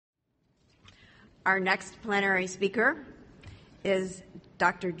Our next plenary speaker is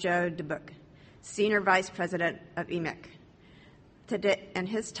Dr. Joe Boeck, Senior Vice President of imec. Today, and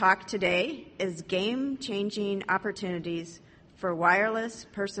his talk today is Game-Changing Opportunities for Wireless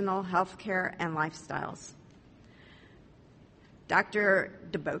Personal Healthcare and Lifestyles. Dr.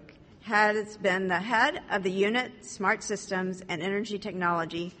 Boeck has been the head of the Unit Smart Systems and Energy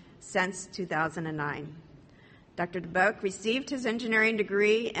Technology since 2009. Dr. Boeck received his engineering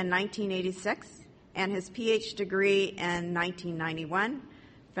degree in 1986 and his PhD degree in 1991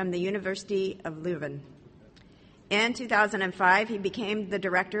 from the University of Leuven. In 2005, he became the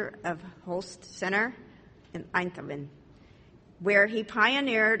director of Holst Center in Eindhoven, where he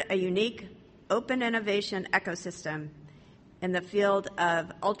pioneered a unique open innovation ecosystem in the field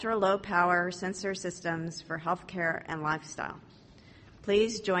of ultra-low power sensor systems for healthcare and lifestyle.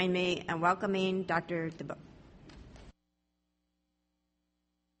 Please join me in welcoming Dr. Boeck.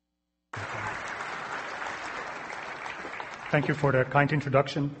 Thank you for the kind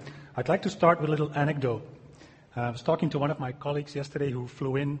introduction. I'd like to start with a little anecdote. I was talking to one of my colleagues yesterday who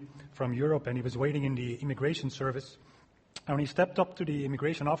flew in from Europe, and he was waiting in the immigration service. And when he stepped up to the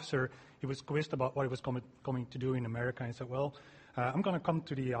immigration officer, he was quizzed about what he was coming to do in America. And he said, well, I'm going to come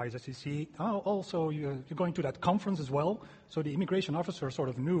to the ISSCC. Oh, also, you're going to that conference as well? So the immigration officer sort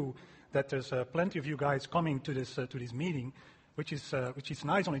of knew that there's plenty of you guys coming to this meeting, which is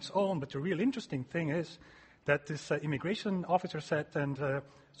nice on its own. But the real interesting thing is that this immigration officer said, and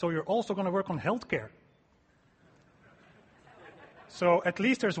so you're also going to work on healthcare. So at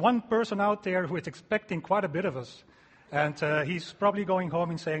least there's one person out there who is expecting quite a bit of us. And he's probably going home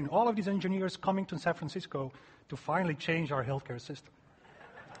and saying, all of these engineers coming to San Francisco to finally change our healthcare system.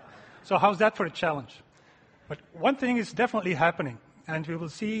 So how's that for a challenge? But one thing is definitely happening, and we will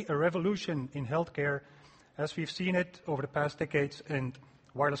see a revolution in healthcare as we've seen it over the past decades in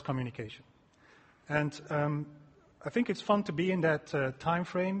wireless communication. And I think it's fun to be in that time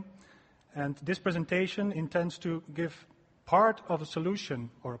frame, and this presentation intends to give part of a solution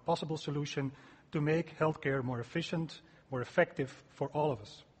or a possible solution to make healthcare more efficient, more effective for all of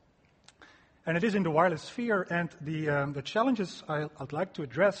us. And it is in the wireless sphere, and the challenges I'd like to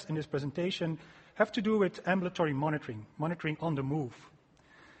address in this presentation have to do with ambulatory monitoring on the move.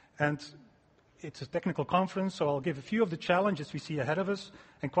 And it's a technical conference, so I'll give a few of the challenges we see ahead of us,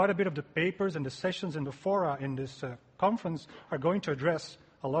 and quite a bit of the papers and the sessions and the fora in this conference are going to address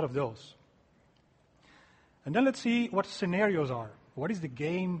a lot of those. And then let's see what scenarios are. What is the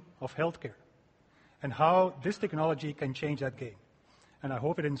game of healthcare? And how this technology can change that game. And I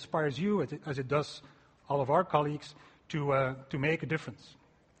hope it inspires you, as it does all of our colleagues, to make a difference.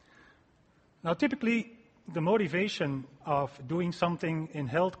 Now, typically, the motivation of doing something in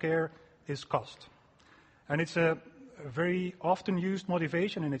healthcare is cost. And it's a very often used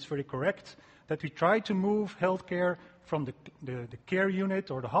motivation, and it's very correct, that we try to move healthcare from the care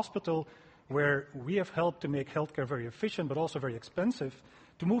unit or the hospital, where we have helped to make healthcare very efficient but also very expensive,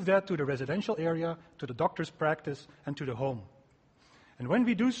 to move that to the residential area, to the doctor's practice, and to the home. And when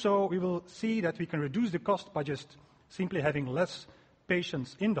we do so, we will see that we can reduce the cost by just simply having less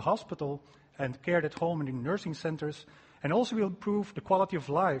patients in the hospital and cared at home and in nursing centers, and also will improve the quality of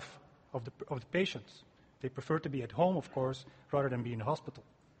life of the patients. They prefer to be at home, of course, rather than be in the hospital.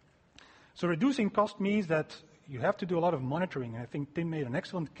 So reducing cost means that you have to do a lot of monitoring. And I think Tim made an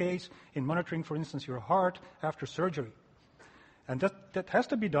excellent case in monitoring, for instance, your heart after surgery. And that has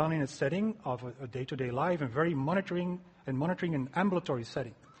to be done in a setting of a day-to-day life and very monitoring an ambulatory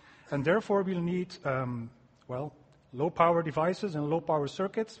setting. And therefore, we'll need, low-power devices and low-power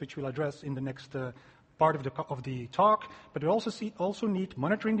circuits, which we'll address in the next part of the talk. But we also need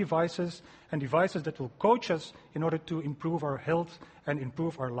monitoring devices and devices that will coach us in order to improve our health and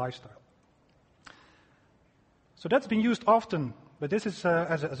improve our lifestyle. So that's been used often, but this is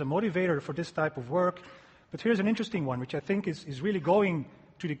as a motivator for this type of work. But here's an interesting one, which I think is really going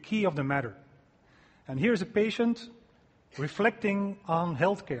to the key of the matter. And here's a patient reflecting on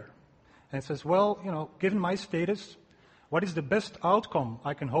healthcare. And it says, well, given my status, what is the best outcome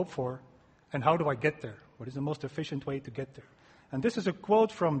I can hope for, and how do I get there? What is the most efficient way to get there? And this is a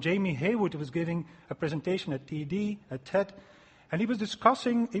quote from Jamie Haywood, who was giving a presentation at TED, and he was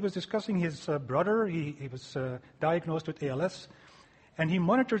discussing his brother. He was diagnosed with ALS, and he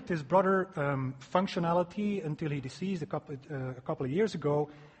monitored his brother functionality until he deceased a couple of years ago.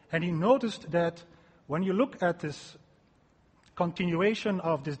 And he noticed that when you look at this continuation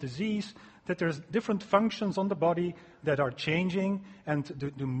of this disease, that there's different functions on the body that are changing, and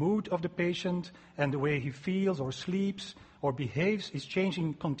the mood of the patient and the way he feels or sleeps or behaves is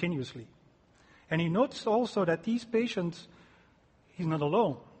changing continuously. And he noticed also that these patients, he's not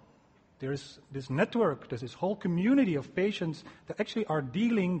alone. There's this network, there's this whole community of patients that actually are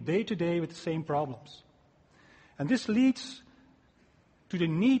dealing day to day with the same problems. And this leads to the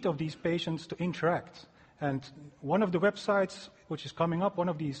need of these patients to interact. And one of the websites which is coming up, one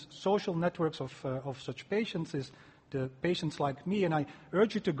of these social networks of such patients is the Patients Like Me. And I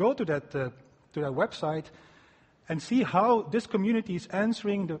urge you to go to that website and see how this community is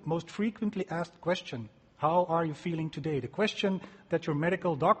answering the most frequently asked question. How are you feeling today? The question that your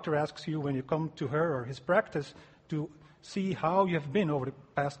medical doctor asks you when you come to her or his practice to see how you have been over the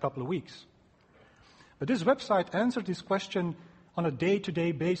past couple of weeks. But this website answered this question on a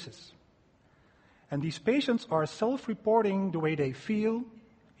day-to-day basis. And these patients are self-reporting the way they feel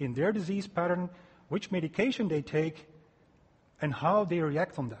in their disease pattern, which medication they take, and how they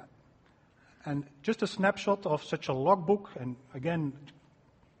react on that. And just a snapshot of such a logbook, and again,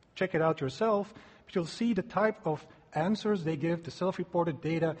 check it out yourself, but you'll see the type of answers they give, the self-reported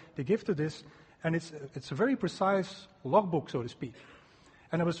data they give to this, and it's a very precise logbook, so to speak.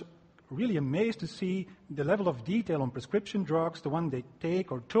 And I was really amazed to see the level of detail on prescription drugs, the one they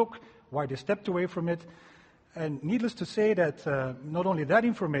take or took, why they stepped away from it. And needless to say that not only that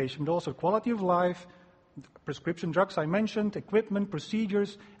information, but also quality of life, prescription drugs I mentioned, equipment,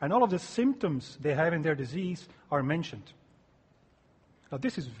 procedures, and all of the symptoms they have in their disease are mentioned. Now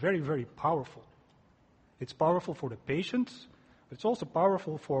this is very, very powerful. It's powerful for the patients, but it's also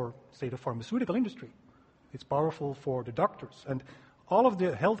powerful for, say, the pharmaceutical industry. It's powerful for the doctors. And all of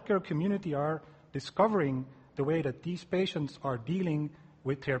the healthcare community are discovering the way that these patients are dealing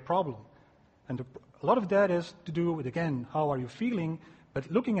with their problem. And a lot of that is to do with, again, how are you feeling? But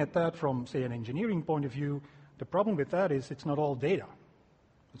looking at that from, say, an engineering point of view, the problem with that is it's not all data.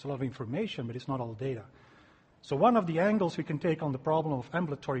 It's a lot of information, but it's not all data. So one of the angles we can take on the problem of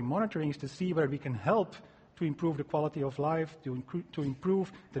ambulatory monitoring is to see where we can help to improve the quality of life, to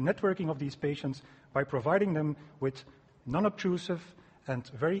improve the networking of these patients by providing them with non-obtrusive and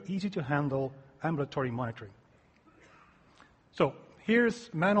very easy to handle ambulatory monitoring. So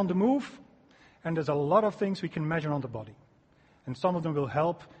here's man on the move, and there's a lot of things we can measure on the body. And some of them will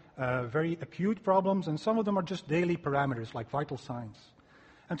help very acute problems, and some of them are just daily parameters like vital signs.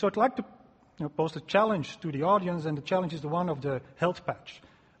 And so I'd like to pose a challenge to the audience, and the challenge is the one of the health patch.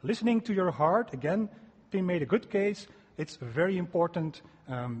 Listening to your heart, again, Tim made a good case. It's a very important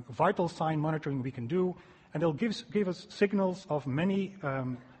vital sign monitoring we can do, and it'll give us signals of many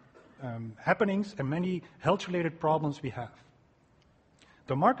happenings and many health-related problems we have.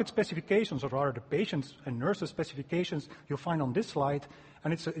 The market specifications, or rather the patients' and nurses' specifications, you'll find on this slide,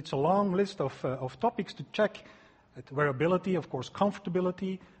 and it's a long list of topics to check. Wearability, of course,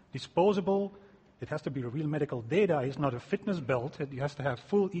 comfortability, disposable. It has to be real medical data. It's not a fitness belt. It has to have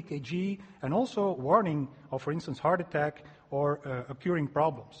full EKG and also warning of, for instance, heart attack or occurring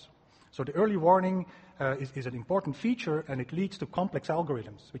problems. So the early warning is an important feature, and it leads to complex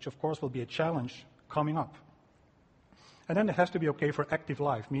algorithms, which of course will be a challenge coming up. And then it has to be okay for active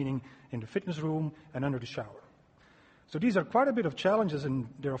life, meaning in the fitness room and under the shower. So these are quite a bit of challenges, and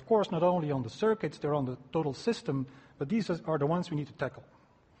they're of course not only on the circuits, they're on the total system, but these are the ones we need to tackle.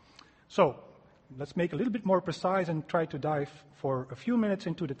 So let's make it a little bit more precise and try to dive for a few minutes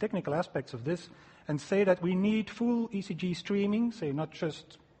into the technical aspects of this and say that we need full ECG streaming, say not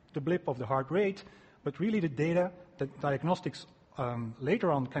just the blip of the heart rate, but really the data that diagnostics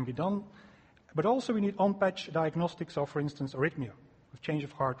later on can be done. But also we need on-patch diagnostics of, for instance, arrhythmia, of change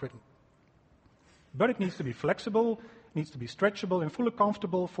of heart rhythm. But it needs to be flexible, needs to be stretchable and fully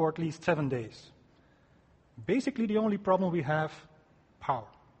comfortable for at least 7 days. Basically the only problem we have, power.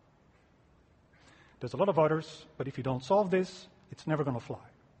 There's a lot of others, but if you don't solve this, it's never going to fly.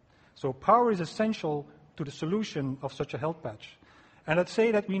 So power is essential to the solution of such a health patch. And let's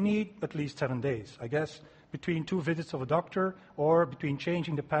say that we need at least 7 days, I guess, between 2 visits of a doctor or between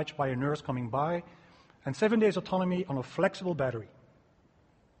changing the patch by a nurse coming by, and 7 days autonomy on a flexible battery.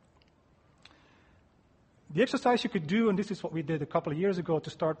 The exercise you could do, and this is what we did a couple of years ago to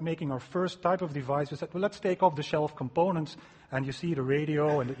start making our first type of device, is that, well, let's take off-the-shelf components, and you see the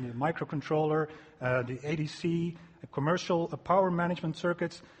radio and the microcontroller, the ADC, commercial power management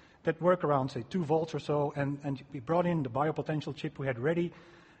circuits that work around, say, 2 volts or so, and we brought in the biopotential chip we had ready,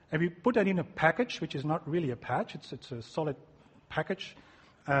 and we put that in a package, which is not really a patch, it's a solid package,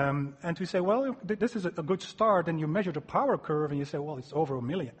 and we say, well, this is a good start, and you measure the power curve, and you say, well, it's over a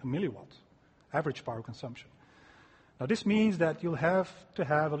milliwatt. Average power consumption. Now this means that you'll have to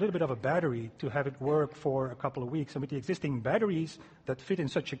have a little bit of a battery to have it work for a couple of weeks. And with the existing batteries that fit in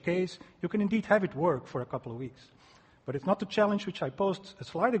such a case, you can indeed have it work for a couple of weeks. But it's not the challenge which I posed a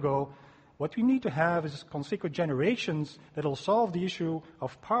slide ago. What we need to have is consequent generations that will solve the issue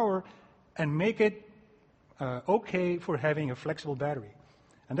of power and make it okay for having a flexible battery.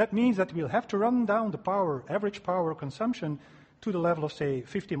 And that means that we'll have to run down the power, average power consumption to the level of, say,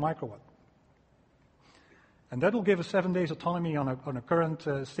 50 microwatt. And that will give us 7 days autonomy on a current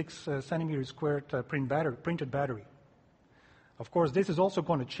 6 centimeter squared printed battery. Of course, this is also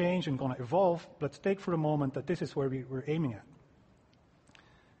going to change and going to evolve. Let's take for a moment that this is where we're aiming at.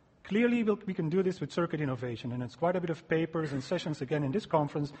 Clearly, we can do this with circuit innovation, and it's quite a bit of papers and sessions again in this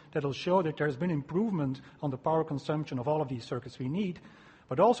conference that will show that there's been improvement on the power consumption of all of these circuits we need,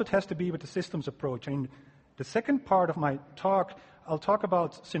 but also it has to be with the systems approach. And the second part of my talk, I'll talk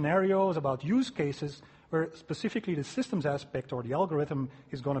about scenarios, about use cases, where specifically the systems aspect or the algorithm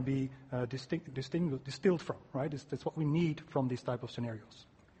is going to be distilled from, right? That's what we need from these type of scenarios.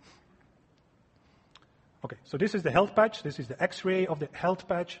 Okay, so this is the health patch, this is the X-ray of the health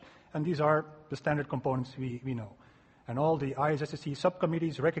patch, and these are the standard components we know. And all the ISSCC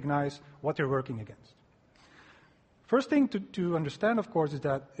subcommittees recognize what they're working against. First thing to understand, of course, is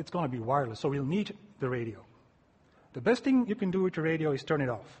that it's going to be wireless, so we'll need the radio. The best thing you can do with the radio is turn it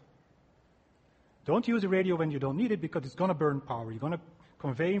off. Don't use the radio when you don't need it because it's going to burn power. You're going to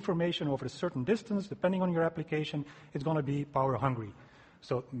convey information over a certain distance. Depending on your application, it's going to be power hungry.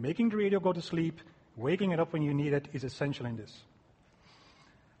 So making the radio go to sleep, waking it up when you need it is essential in this.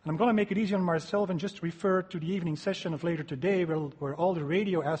 And I'm going to make it easy on myself and just refer to the evening session of later today where all the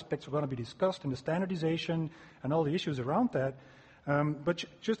radio aspects are going to be discussed and the standardization and all the issues around that. But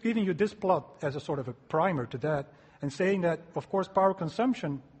just giving you this plot as a sort of a primer to that and saying that, of course, power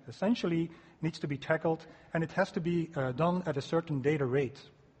consumption essentially needs to be tackled and it has to be done at a certain data rate.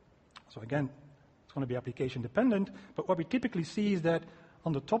 So again, it's going to be application dependent, but what we typically see is that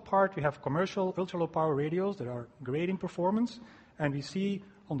on the top part, we have commercial ultra-low power radios that are great in performance, and we see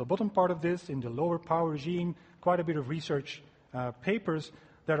on the bottom part of this, in the lower power regime, quite a bit of research papers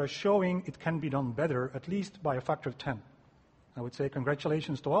that are showing it can be done better, at least by a factor of 10. I would say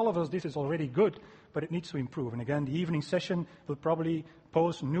congratulations to all of us. This is already good, but it needs to improve. And again, the evening session will probably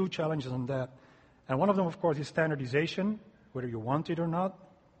pose new challenges on that. And one of them, of course, is standardization, whether you want it or not,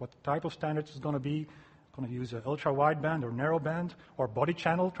 what type of standards is going to be. Going to use ultra-wideband or narrowband or body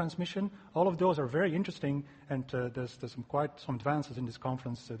channel transmission. All of those are very interesting, and there's quite some advances in this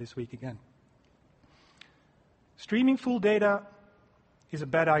conference this week again. Streaming full data is a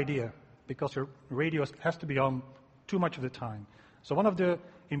bad idea because your radio has to be on too much of the time. So one of the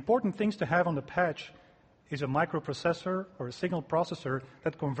important things to have on the patch is a microprocessor or a signal processor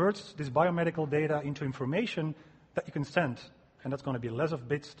that converts this biomedical data into information that you can send, and that's going to be less of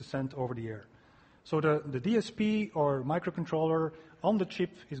bits to send over the air. So the DSP or microcontroller on the chip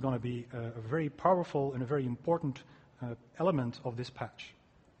is going to be a very powerful and a very important element of this patch.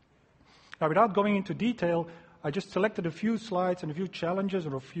 Now, without going into detail, I just selected a few slides and a few challenges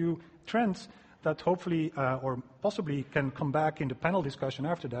or a few trends that hopefully or possibly can come back in the panel discussion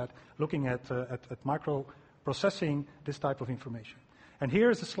after that, looking at microprocessing this type of information. And here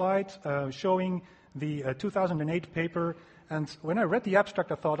is a slide showing the 2008 paper. And when I read the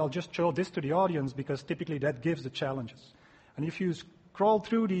abstract, I thought I'll just show this to the audience because typically that gives the challenges. And if you scroll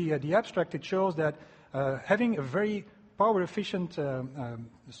through the abstract, it shows that having a very power-efficient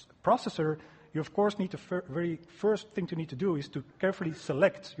processor, you of course need to very first thing to need to do is to carefully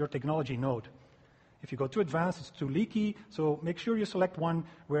select your technology node. If you go too advanced, it's too leaky, so make sure you select one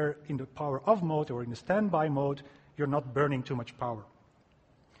where in the power off mode or in the standby mode, you're not burning too much power.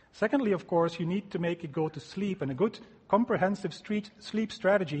 Secondly, of course, you need to make it go to sleep, and a good comprehensive sleep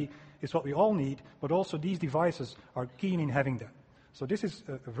strategy is what we all need, but also these devices are keen in having that. So this is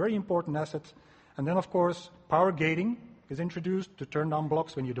a very important asset. And then, of course, power gating is introduced to turn down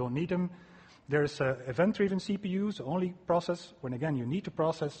blocks when you don't need them. There's event-driven CPUs, only process when, again, you need to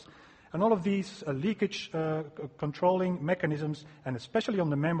process. And all of these leakage controlling mechanisms, and especially on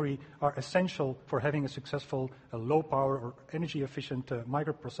the memory, are essential for having a successful low-power or energy-efficient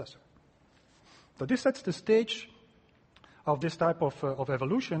microprocessor. So this sets the stage of this type of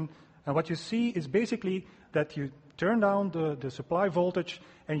evolution. And what you see is basically that you turn down the supply voltage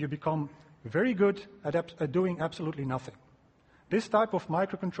and you become very good at doing absolutely nothing. This type of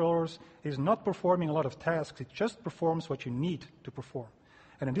microcontrollers is not performing a lot of tasks. It just performs what you need to perform.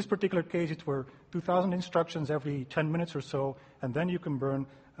 And in this particular case, it were 2,000 instructions every 10 minutes or so, and then you can burn,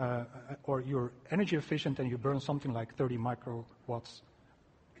 or you're energy efficient, and you burn something like 30 microwatts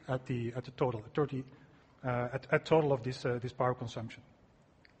at the total, at total of this power consumption.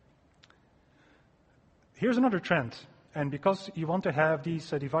 Here's another trend, and because you want to have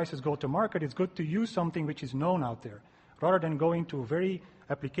these devices go to market, it's good to use something which is known out there, rather than going to very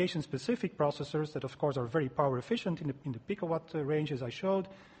application-specific processors that, of course, are very power efficient in the picowatt range, as I showed.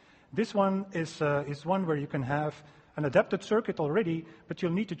 This one is one where you can have an adapted circuit already, but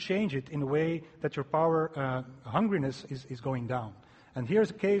you'll need to change it in a way that your power hungriness is going down. And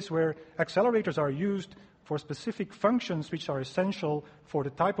here's a case where accelerators are used for specific functions which are essential for the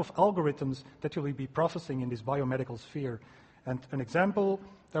type of algorithms that you will be processing in this biomedical sphere. And an example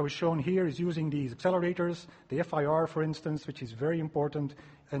that was shown here is using these accelerators, the FIR, for instance, which is very important,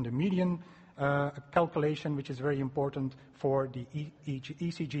 and the median calculation, which is very important for the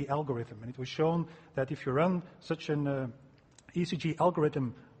ECG algorithm. And it was shown that if you run such an ECG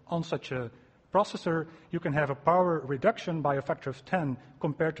algorithm on such a processor, you can have a power reduction by a factor of 10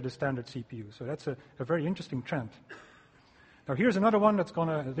 compared to the standard CPU. So that's a very interesting trend. Now here's another one that's going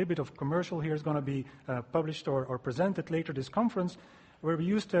to, a little bit of commercial here, is going to be published or presented later this conference, where we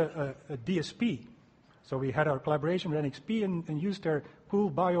used a DSP. So we had our collaboration with NXP and used their cool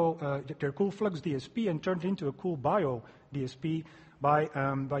flux DSP and turned it into a cool bio DSP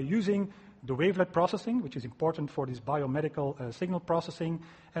by using the wavelet processing, which is important for this biomedical signal processing,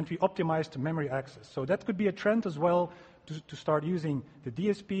 and we optimized the memory access. So that could be a trend as well to start using the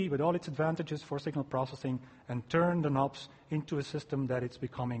DSP with all its advantages for signal processing and turn the knobs into a system that it's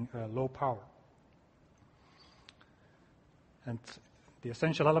becoming low power. And the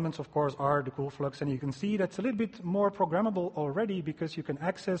essential elements, of course, are the cool flux, and you can see that's a little bit more programmable already because you can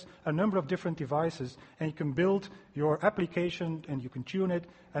access a number of different devices, and you can build your application, and you can tune it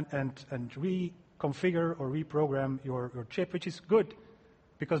and reconfigure or reprogram your chip, which is good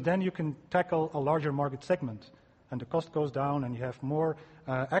because then you can tackle a larger market segment, and the cost goes down, and you have more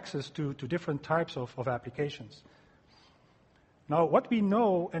access to different types of applications. Now, what we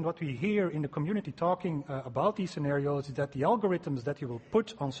know and what we hear in the community talking about these scenarios is that the algorithms that you will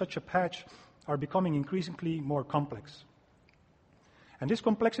put on such a patch are becoming increasingly more complex. And this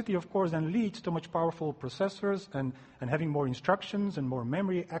complexity, of course, then leads to much powerful processors and having more instructions and more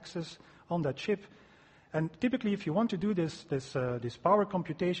memory access on that chip. And typically, if you want to do this power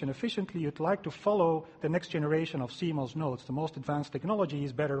computation efficiently, you'd like to follow the next generation of CMOS nodes. The most advanced technology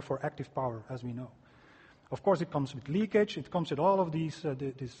is better for active power, as we know. Of course, it comes with leakage. It comes with all of these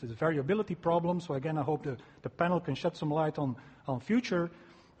this variability problems. So again, I hope the panel can shed some light on future.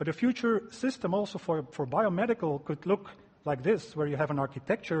 But a future system also for biomedical could look like this, where you have an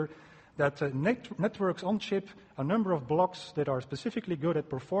architecture that networks on chip a number of blocks that are specifically good at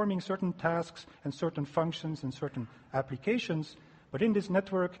performing certain tasks and certain functions and certain applications. But in this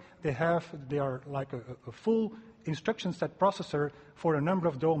network, they are like a full instruction set processor for a number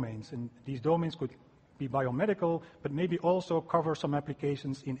of domains. And these domains could be biomedical, but maybe also cover some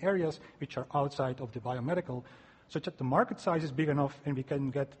applications in areas which are outside of the biomedical, such that the market size is big enough and we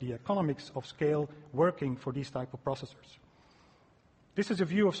can get the economics of scale working for these type of processors. This is a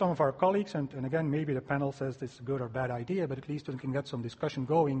view of some of our colleagues, and again, maybe the panel says this is a good or bad idea, but at least we can get some discussion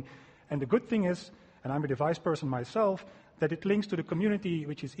going. And the good thing is, and I'm a device person myself, that it links to the community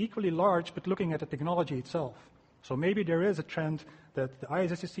which is equally large, but looking at the technology itself. So maybe there is a trend that the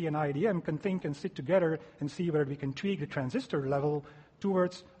ISSCC and IDM can think and sit together and see whether we can tweak the transistor level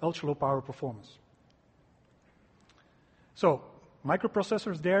towards ultra-low power performance. So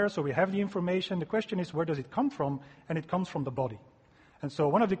microprocessors there, so we have the information. The question is, where does it come from? And it comes from the body. And so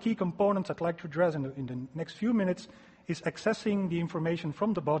one of the key components I'd like to address in the next few minutes is accessing the information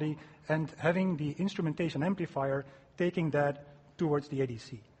from the body and having the instrumentation amplifier taking that towards the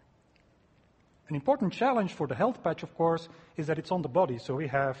ADC. An important challenge for the health patch, of course, is that it's on the body. So we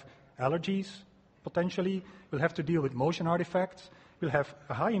have allergies, potentially. We'll have to deal with motion artifacts. We'll have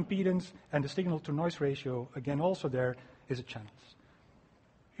a high impedance, and the signal-to-noise ratio, again, also there is a challenge.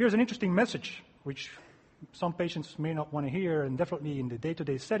 Here's an interesting message, which some patients may not want to hear, and definitely in the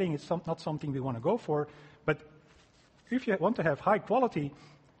day-to-day setting, it's not something we want to go for. But if you want to have high quality,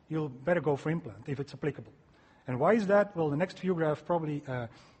 you'll better go for implant, if it's applicable. And why is that? Well, the next view graph probably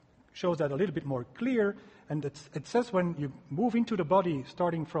shows that a little bit more clear, and it says when you move into the body,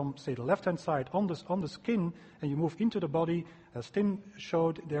 starting from, say, the left-hand side on the skin, and you move into the body, as Tim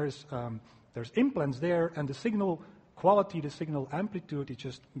showed, there's implants there, and the signal quality, the signal amplitude is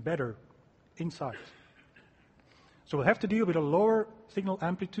just better inside. So we'll have to deal with a lower signal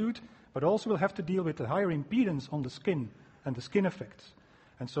amplitude, but also we'll have to deal with the higher impedance on the skin and the skin effects.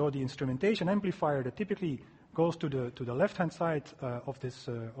 And so the instrumentation amplifier that typically goes to the left-hand side of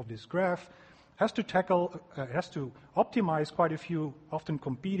this graph has to optimize quite a few often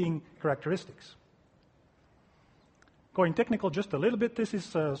competing characteristics. Going technical just a little bit, this is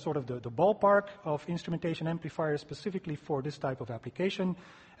sort of the ballpark of instrumentation amplifiers specifically for this type of application.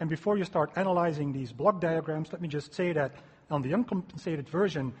 And before you start analyzing these block diagrams, let me just say that on the uncompensated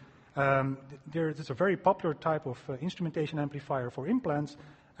version, there is a very popular type of instrumentation amplifier for implants.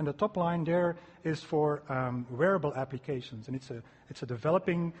 and the top line there is for wearable applications. And it's a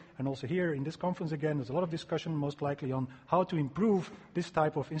developing, and also here in this conference again, there's a lot of discussion most likely on how to improve this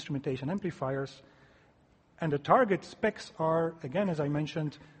type of instrumentation amplifiers. And the target specs are, again, as I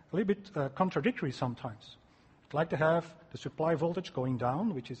mentioned, a little bit contradictory sometimes. You'd like to have the supply voltage going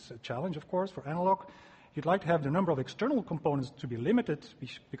down, which is a challenge, of course, for analog. You'd like to have the number of external components to be limited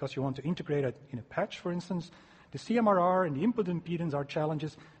because you want to integrate it in a patch, for instance. The CMRR and the input impedance are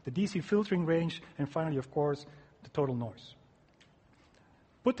challenges, the DC filtering range, and finally, of course, the total noise.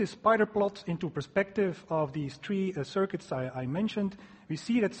 Put this spider plot into perspective of these three circuits I mentioned. We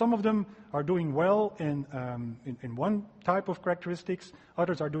see that some of them are doing well in one type of characteristics,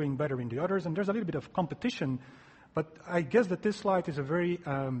 others are doing better in the others, and there's a little bit of competition. But I guess that this slide is a very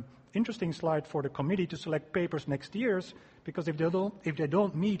interesting slide for the committee to select papers next year, because if they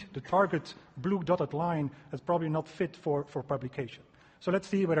don't meet the target blue dotted line, it's probably not fit for publication. So let's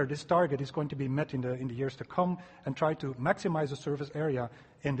see whether this target is going to be met in the years to come, and try to maximize the surface area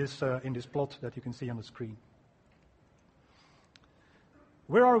in this plot that you can see on the screen.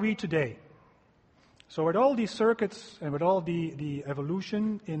 Where are we today? So with all these circuits and with all the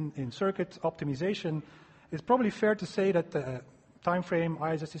evolution in circuit optimization, it's probably fair to say that the time frame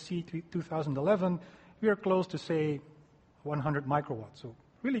ISSCC 2011, we are close to, say, 100 microwatts. So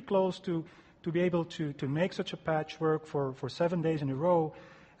really close to be able to make such a patch work for 7 days in a row.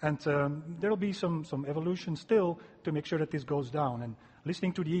 And there will be some evolution still to make sure that this goes down. And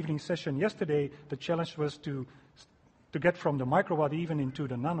listening to the evening session yesterday, the challenge was to get from the microwatt even into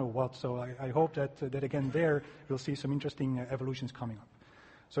the nanowatt. So I hope that again there we'll see some interesting evolutions coming up.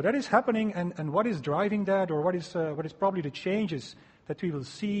 So that is happening, and what is driving that, or what is probably the changes that we will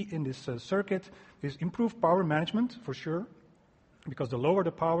see in this circuit, is improved power management for sure, because the lower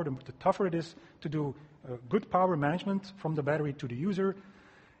the power, the tougher it is to do good power management from the battery to the user.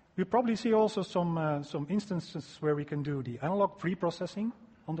 We probably see also some instances where we can do the analog pre-processing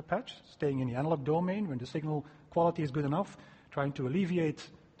on the patch, staying in the analog domain when the signal quality is good enough, trying to alleviate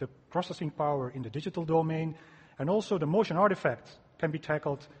the processing power in the digital domain, and also the motion artifacts can be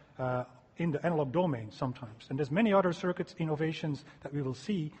tackled in the analog domain sometimes. And there's many other circuit innovations that we will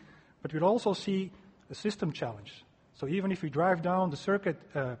see, but we'll also see a system challenge. So even if we drive down the circuit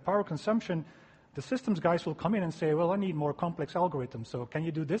power consumption, the systems guys will come in and say, well, I need more complex algorithms, so can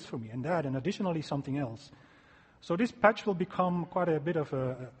you do this for me, and that, and additionally something else. So this patch will become quite a bit of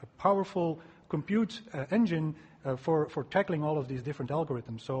a powerful compute engine for tackling all of these different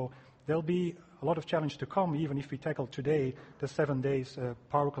algorithms. So there'll be a lot of challenge to come, even if we tackle today the 7 days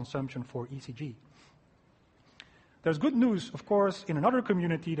power consumption for ECG. There's good news, of course, in another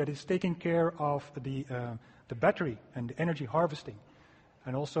community that is taking care of the battery and the energy harvesting.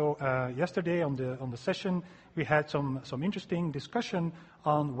 And also yesterday on the session, we had some interesting discussion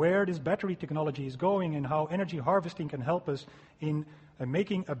on where this battery technology is going and how energy harvesting can help us in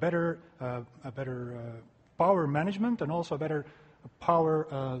making a better power management and also a better power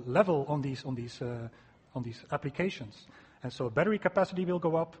level on these applications. And so battery capacity will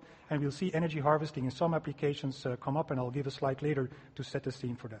go up, and we'll see energy harvesting in some applications come up, and I'll give a slide later to set the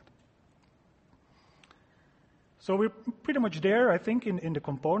scene for that. So we're pretty much there, I think, in the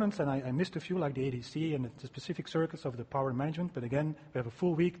components, and I missed a few like the ADC and the specific circuits of the power management, but again, we have a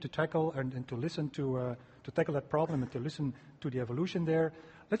full week to tackle and to listen to tackle that problem and to listen to the evolution there.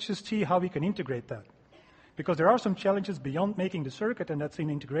 Let's just see how we can integrate that. Because there are some challenges beyond making the circuit, and that's in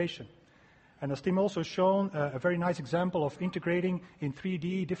integration. And as Tim also shown, a very nice example of integrating in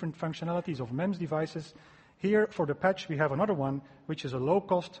 3D different functionalities of MEMS devices. Here, for the patch, we have another one, which is a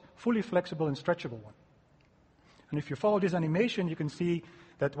low-cost, fully flexible and stretchable one. And if you follow this animation, you can see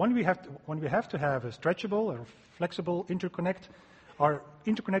that when we have to have a stretchable or flexible interconnect, our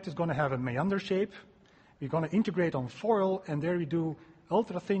interconnect is going to have a meander shape. We're going to integrate on foil, and there we do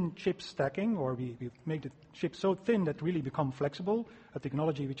ultra-thin chip stacking, or we make the chip so thin that really become flexible, a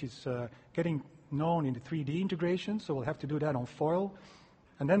technology which is getting known in the 3D integration, so we'll have to do that on foil.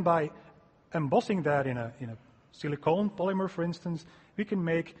 And then by embossing that in a silicone polymer, for instance, we can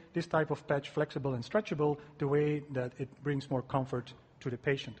make this type of patch flexible and stretchable the way that it brings more comfort to the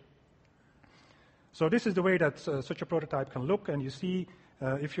patient. So this is the way that such a prototype can look, and you see,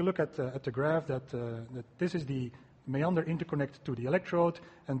 if you look at the graph, that this is the meander interconnect to the electrode,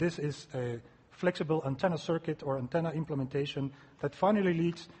 and this is a flexible antenna circuit or antenna implementation that finally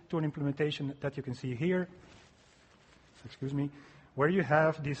leads to an implementation that you can see here, where you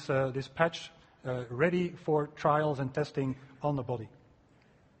have this patch ready for trials and testing on the body.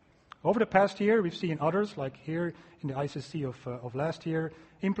 Over the past year, we've seen others, like here in the ISSCC of last year,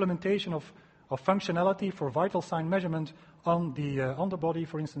 implementation of of functionality for vital sign measurement on the body,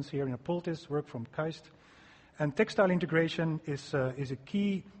 for instance, here in a poultice, work from KAIST. And textile integration is a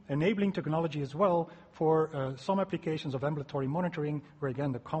key enabling technology as well for some applications of ambulatory monitoring, where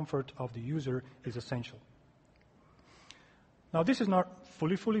again the comfort of the user is essential. Now, this is not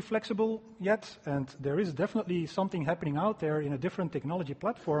fully flexible yet, and there is definitely something happening out there in a different technology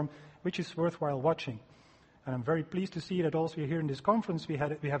platform which is worthwhile watching. And I'm very pleased to see that also here in this conference we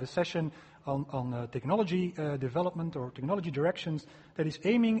have a session on technology development or technology directions that is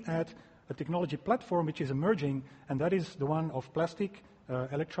aiming at a technology platform which is emerging, and that is the one of plastic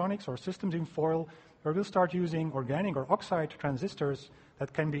electronics or systems in foil, where we'll start using organic or oxide transistors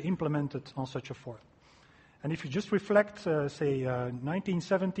that can be implemented on such a foil. And if you just reflect, say,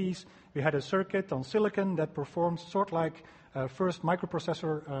 1970s, we had a circuit on silicon that performed sort of like first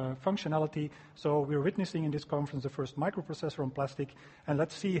microprocessor functionality. So we're witnessing in this conference the first microprocessor on plastic. And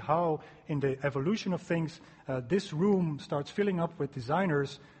let's see how, in the evolution of things, this room starts filling up with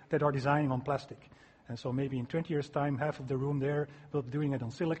designers that are designing on plastic. And so maybe in 20 years' time, half of the room there will be doing it on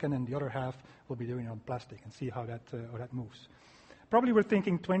silicon, and the other half will be doing it on plastic, and see how that moves. Probably we're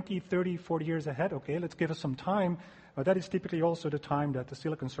thinking 20, 30, 40 years ahead. Okay, let's give us some time. But that is typically also the time that the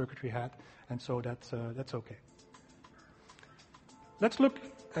silicon circuitry had, and so that's okay. Let's look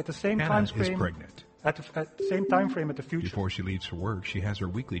at the same time frame. Hannah is pregnant. At the same time frame at the future. Before she leaves for work, she has her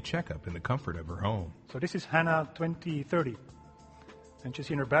weekly checkup in the comfort of her home. So this is Hannah 2030. And she's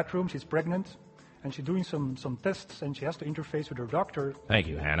in her bedroom, she's pregnant, and she's doing some tests, and she has to interface with her doctor. Thank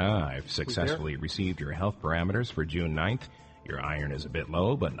you, Hannah. I've successfully received your health parameters for June 9th. Your iron is a bit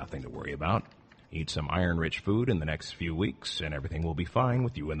low, but nothing to worry about. Eat some iron-rich food in the next few weeks, and everything will be fine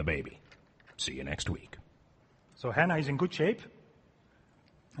with you and the baby. See you next week. So Hannah is in good shape,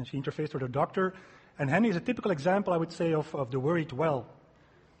 and she interfaced with her doctor. And Hannah is a typical example, I would say, of the worried well.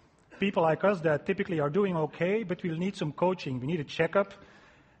 People like us that typically are doing okay, but we'll need some coaching. We need a checkup,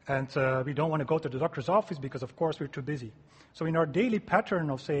 and we don't want to go to the doctor's office because, of course, we're too busy. So in our daily pattern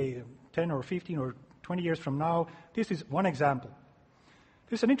of, say, 10 or 15 or 20 years from now, this is one example.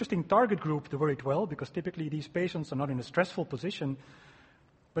 This is an interesting target group, the worried well, because typically these patients are not in a stressful position.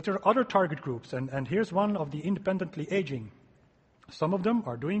 But there are other target groups, and here's one of the independently aging. Some of them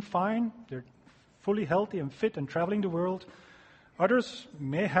are doing fine. They're fully healthy and fit and traveling the world. Others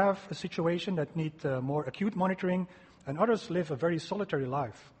may have a situation that need more acute monitoring, and others live a very solitary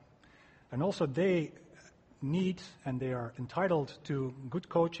life. And also they need and they are entitled to good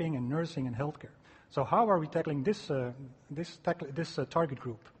coaching and nursing and healthcare. So how are we tackling this target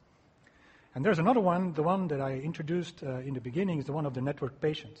group? And there's another one, the one that I introduced in the beginning is the one of the network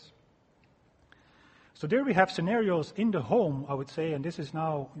patients. So there we have scenarios in the home, I would say, and this is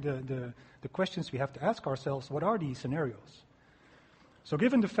now the questions we have to ask ourselves, what are these scenarios? So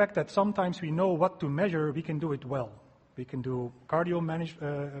given the fact that sometimes we know what to measure, we can do it well. We can do cardio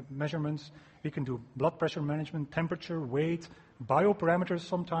measurements, we can do blood pressure management, temperature, weight, bioparameters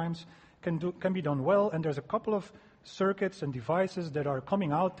sometimes can be done well, and there's a couple of circuits and devices that are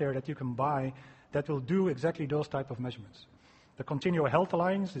coming out there that you can buy that will do exactly those type of measurements. The Continual Health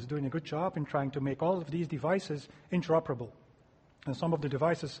Alliance is doing a good job in trying to make all of these devices interoperable. And some of the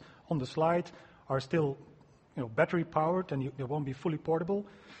devices on the slide are still battery powered, and they won't be fully portable,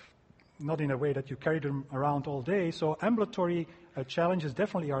 not in a way that you carry them around all day. So ambulatory challenges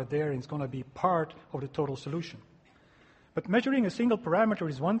definitely are there, and it's going to be part of the total solution. But measuring a single parameter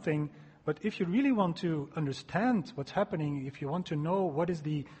is one thing, but if you really want to understand what's happening, if you want to know what is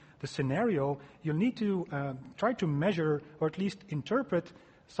the scenario, you'll need to try to measure or at least interpret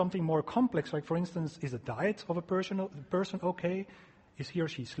something more complex, like, for instance, is the diet of a person okay? Is he or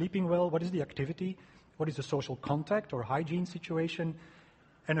she sleeping well? What is the activity? What is the social contact or hygiene situation?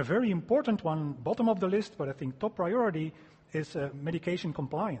 And a very important one, bottom of the list, but I think top priority, is medication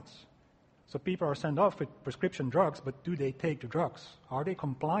compliance. So people are sent off with prescription drugs, but do they take the drugs? Are they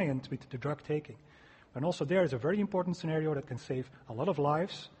compliant with the drug taking? And also there is a very important scenario that can save a lot of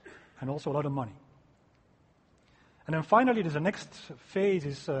lives and also a lot of money. And then finally, there's the next phase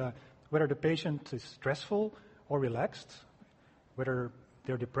is whether the patient is stressful or relaxed, whether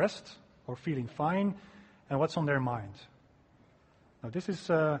they're depressed or feeling fine, and what's on their mind. Now, this is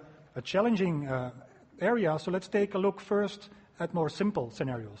a challenging area, so let's take a look first at more simple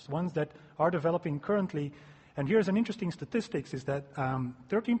scenarios, ones that are developing currently. And here's an interesting statistics, is that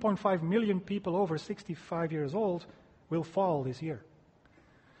 13.5 million people over 65 years old will fall this year.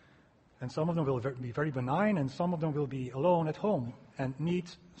 And some of them will be very benign, and some of them will be alone at home and need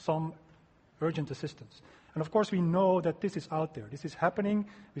some urgent assistance. And of course, we know that this is out there. This is happening.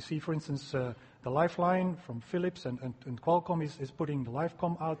 We see, for instance, the Lifeline from Philips and Qualcomm is putting the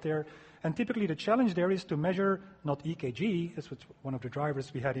LifeCom out there. And typically the challenge there is to measure not EKG, as was one of the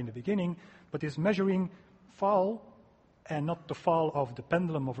drivers we had in the beginning, but is measuring fall, and not the fall of the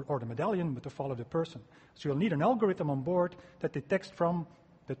pendulum or the medallion, but the fall of the person. So you'll need an algorithm on board that detects from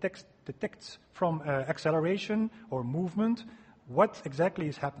acceleration or movement what exactly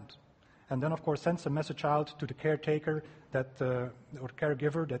has happened. And then, of course, sends a message out to the caretaker or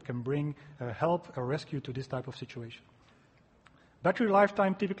caregiver that can bring help or rescue to this type of situation. Battery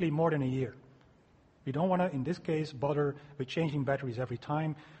lifetime, typically more than a year. We don't want to, in this case, bother with changing batteries every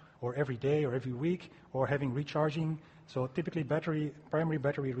time, or every day, or every week, or having recharging. So typically, primary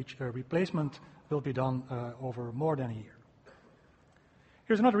battery replacement will be done over more than a year.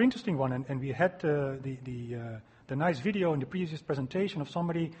 Here's another interesting one, and we had the nice video in the previous presentation of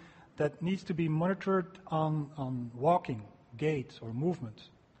somebody that needs to be monitored on walking, gait, or movement.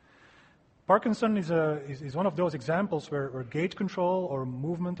 Parkinson is one of those examples where gait control or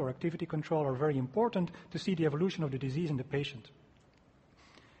movement or activity control are very important to see the evolution of the disease in the patient.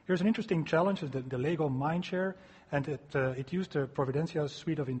 Here's an interesting challenge, the Lego Mindshare, and it used the Providencia's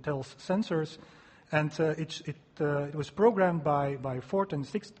suite of Intel's sensors, and it was programmed by 4th and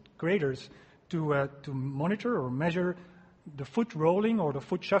 6th graders to monitor or measure the foot rolling or the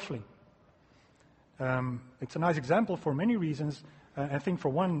foot shuffling. It's a nice example for many reasons. I think for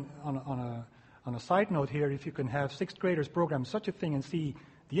one, on a side note here, if you can have 6th graders program such a thing and see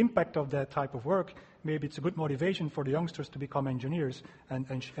the impact of that type of work, maybe it's a good motivation for the youngsters to become engineers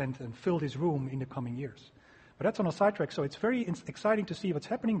and fill this room in the coming years. But that's on a sidetrack, so it's very exciting to see what's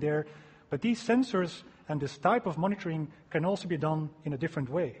happening there. But these sensors and this type of monitoring can also be done in a different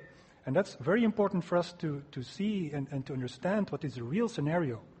way. And that's very important for us to see and to understand what is the real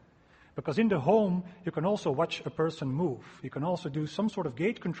scenario. Because in the home, you can also watch a person move. You can also do some sort of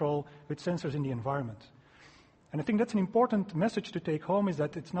gait control with sensors in the environment. And I think that's an important message to take home, is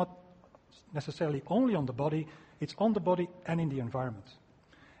that it's not necessarily only on the body, it's on the body and in the environment.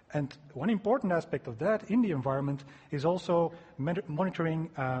 And one important aspect of that in the environment is also monitoring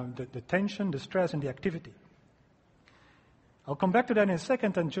the tension, the stress, and the activity. I'll come back to that in a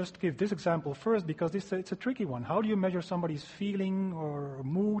second and just give this example first, because it's a tricky one. How do you measure somebody's feeling or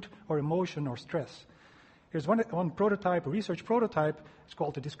mood or emotion or stress? Here's one prototype, a research prototype. It's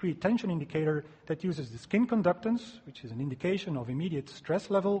called the discrete tension indicator, that uses the skin conductance, which is an indication of immediate stress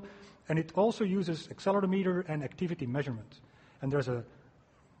level, and it also uses accelerometer and activity measurement. And there's a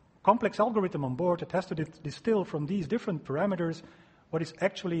complex algorithm on board that has to distill from these different parameters what is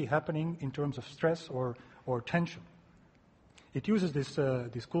actually happening in terms of stress or tension. It uses this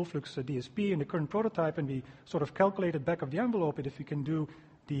Coolflux DSP in the current prototype, and we sort of calculated back of the envelope that if we can do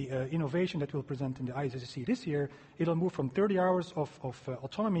the innovation that we'll present in the ISSCC this year, it'll move from 30 hours of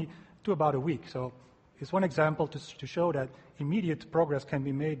autonomy to about a week. So it's one example to show that immediate progress can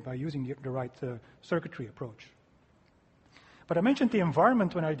be made by using the right circuitry approach. But I mentioned the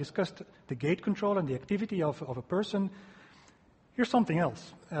environment when I discussed the gait control and the activity of a person. Here's something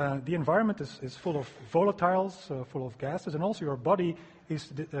else. The environment is full of volatiles, full of gases, and also your body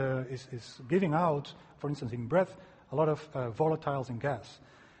is giving out, for instance, in breath, a lot of volatiles and gas.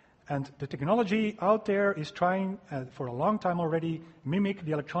 And the technology out there is trying, for a long time already, mimic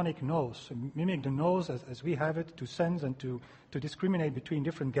the electronic nose, mimic the nose as we have it, to sense and to discriminate between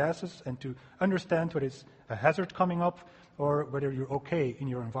different gases and to understand whether it's a hazard coming up or whether you're okay in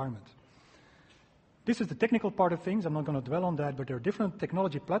your environment. This is the technical part of things. I'm not going to dwell on that, but there are different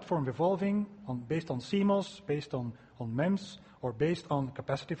technology platforms evolving based on CMOS, based on MEMS, or based on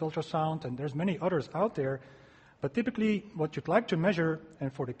capacitive ultrasound, and there's many others out there. But typically, what you'd like to measure,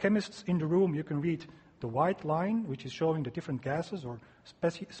 and for the chemists in the room, you can read the white line, which is showing the different gases or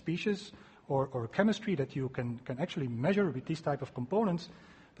species or chemistry that you can actually measure with these type of components.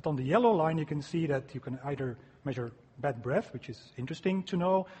 But on the yellow line, you can see that you can either measure bad breath, which is interesting to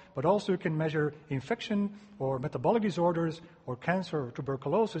know, but also you can measure infection or metabolic disorders or cancer or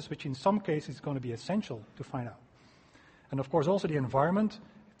tuberculosis, which in some cases is going to be essential to find out. And of course also the environment.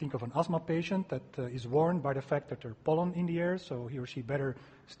 Think of an asthma patient that is warned by the fact that there's pollen in the air, so he or she better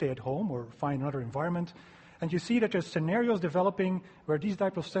stay at home or find another environment. And you see that there's scenarios developing where these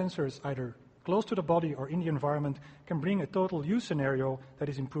type of sensors, either close to the body or in the environment, can bring a total use scenario that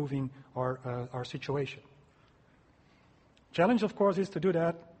is improving our situation. Challenge, of course, is to do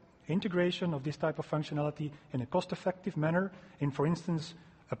that integration of this type of functionality in a cost-effective manner in, for instance,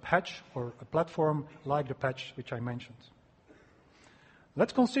 a patch or a platform like the patch which I mentioned.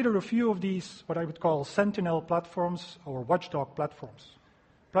 Let's consider a few of these, what I would call sentinel platforms or watchdog platforms.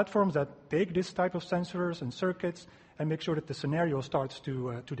 platforms that take this type of sensors and circuits and make sure that the scenario starts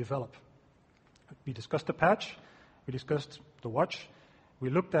to develop. We discussed the patch, we discussed the watch, we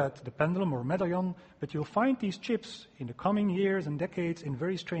looked at the pendulum or medallion, but you'll find these chips in the coming years and decades in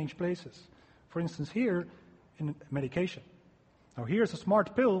very strange places. For instance, here in medication. Now here's a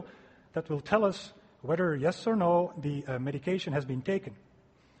smart pill that will tell us whether yes or no the medication has been taken.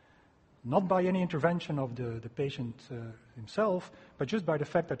 Not by any intervention of the patient himself, but just by the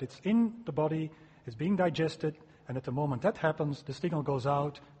fact that it's in the body, it's being digested, and at the moment that happens, the signal goes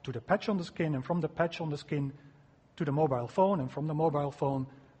out to the patch on the skin, and from the patch on the skin to the mobile phone, and from the mobile phone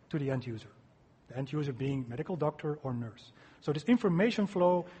to the end user. The end user being medical doctor or nurse. So this information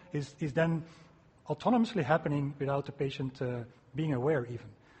flow is then autonomously happening without the patient being aware even.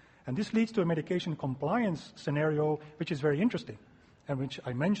 And this leads to a medication compliance scenario, which is very interesting, and which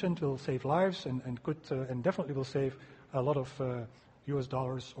I mentioned will save lives and could and definitely will save a lot of US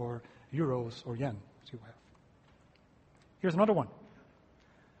dollars or euros or yen, as you have. Here's another one.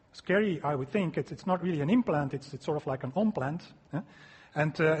 Scary, I would think. It's not really an implant, it's sort of like an on-plant.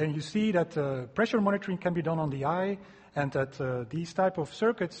 And you see that pressure monitoring can be done on the eye, and that these type of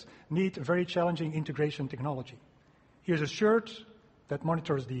circuits need very challenging integration technology. Here's a shirt that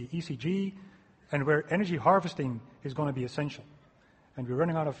monitors the ECG, and where energy harvesting is going to be essential. And we're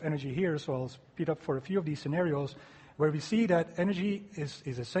running out of energy here, so I'll speed up for a few of these scenarios where we see that energy is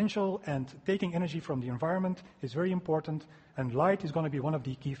essential, and taking energy from the environment is very important, and light is going to be one of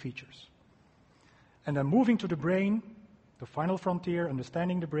the key features. And then moving to the brain, the final frontier,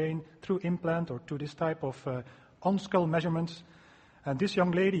 understanding the brain through implant or to this type of on-skull measurements. And this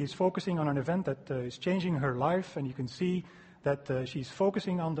young lady is focusing on an event that is changing her life, and you can see that she's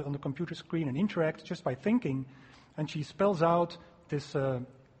focusing on the computer screen and interacts just by thinking, and she spells out this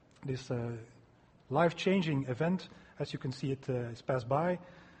life-changing event, as you can see it is passed by.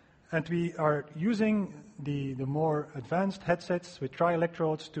 And we are using the more advanced headsets with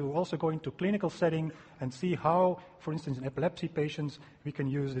tri-electrodes to also go into clinical setting and see how, for instance, in epilepsy patients, we can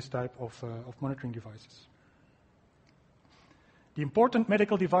use this type of monitoring devices. The important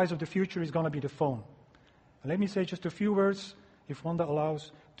medical device of the future is going to be the phone. And let me say just a few words, if Wanda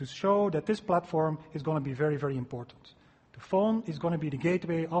allows, to show that this platform is going to be very, very important. The phone is going to be the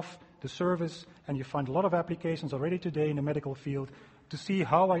gateway of the service, and you find a lot of applications already today in the medical field to see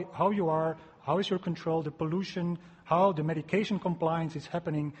how you are, how is your control, the pollution, how the medication compliance is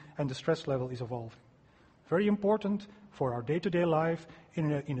happening, and the stress level is evolving. Very important for our day-to-day life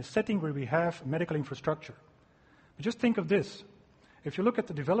in a setting where we have medical infrastructure. But just think of this. If you look at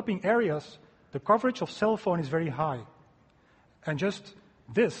the developing areas, the coverage of cell phone is very high. And just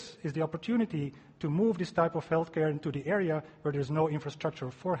this is the opportunity to move this type of healthcare into the area where there's no infrastructure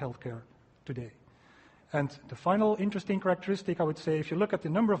for healthcare today. And the final interesting characteristic, I would say, if you look at the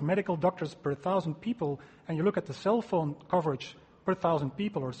number of medical doctors per 1,000 people, and you look at the cell phone coverage per 1,000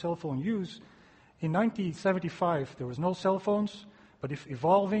 people or cell phone use, in 1975 there was no cell phones, but if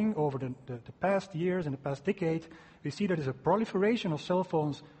evolving over the past years and the past decade, we see there is a proliferation of cell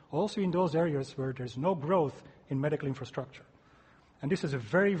phones also in those areas where there's no growth in medical infrastructure. And this is a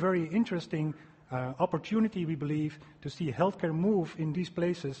very, very interesting opportunity, we believe, to see healthcare move in these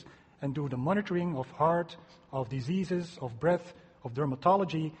places and do the monitoring of heart, of diseases, of breath, of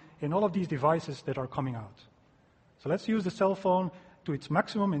dermatology, in all of these devices that are coming out. So let's use the cell phone to its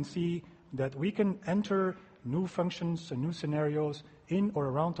maximum and see that we can enter new functions and new scenarios in or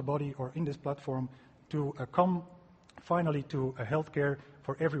around the body or in this platform to come finally to a healthcare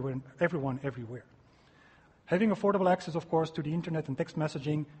for everyone, everywhere. Having affordable access, of course, to the internet and text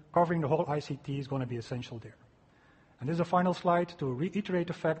messaging, covering the whole ICT is going to be essential there. And this is a final slide to reiterate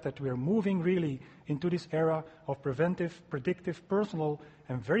the fact that we are moving really into this era of preventive, predictive, personal,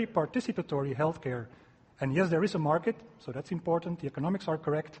 and very participatory healthcare. And yes, there is a market, so that's important. The economics are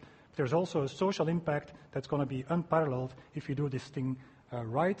correct. But there's also a social impact that's going to be unparalleled if you do this thing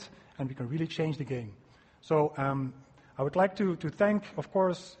right, and we can really change the game. So I would like to thank, of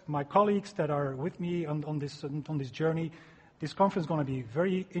course, my colleagues that are with me on this journey. This conference is going to be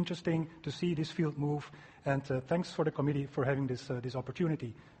very interesting to see this field move, and thanks for the committee for having this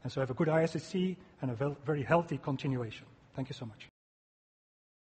opportunity. And so have a good ISSCC and a very healthy continuation. Thank you so much.